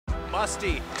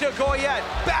Musty to Goyette,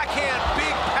 backhand,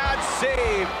 big pad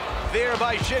save there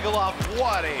by Zhigalov.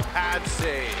 What a pad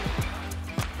save.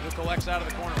 Who collects out of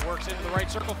the corner, works into the right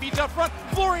circle, feeds out front,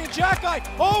 Florian Jacki.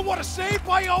 Oh, what a save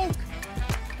by Oak.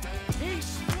 He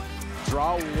split.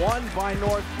 Draw one by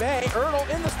North Bay. Ertl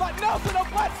in the slot. Nelson, a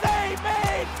flat save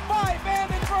made by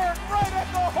Vandenberg right at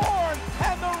the horn.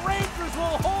 And the Rangers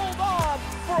will hold on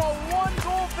for a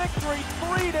one-goal victory,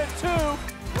 3-2.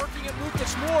 Working at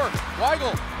Lucas Moore.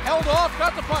 Weigel held off,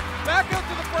 got the puck, back out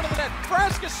to the front of the net.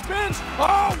 Frasca spins.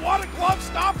 Oh, what a glove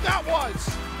stop that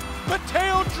was.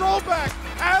 Mateo Drobak,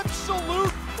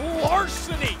 absolute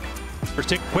larceny.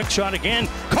 Take quick shot again.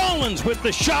 Collins with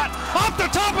the shot off the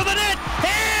top of the net,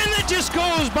 and it just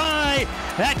goes by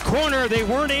that corner. They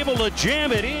weren't able to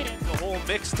jam it in. The whole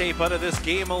mixtape out of this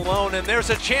game alone, and there's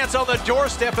a chance on the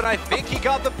doorstep, and I think he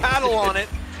got the paddle on it.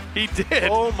 He did.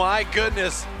 Oh my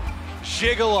goodness.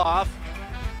 Zhigalov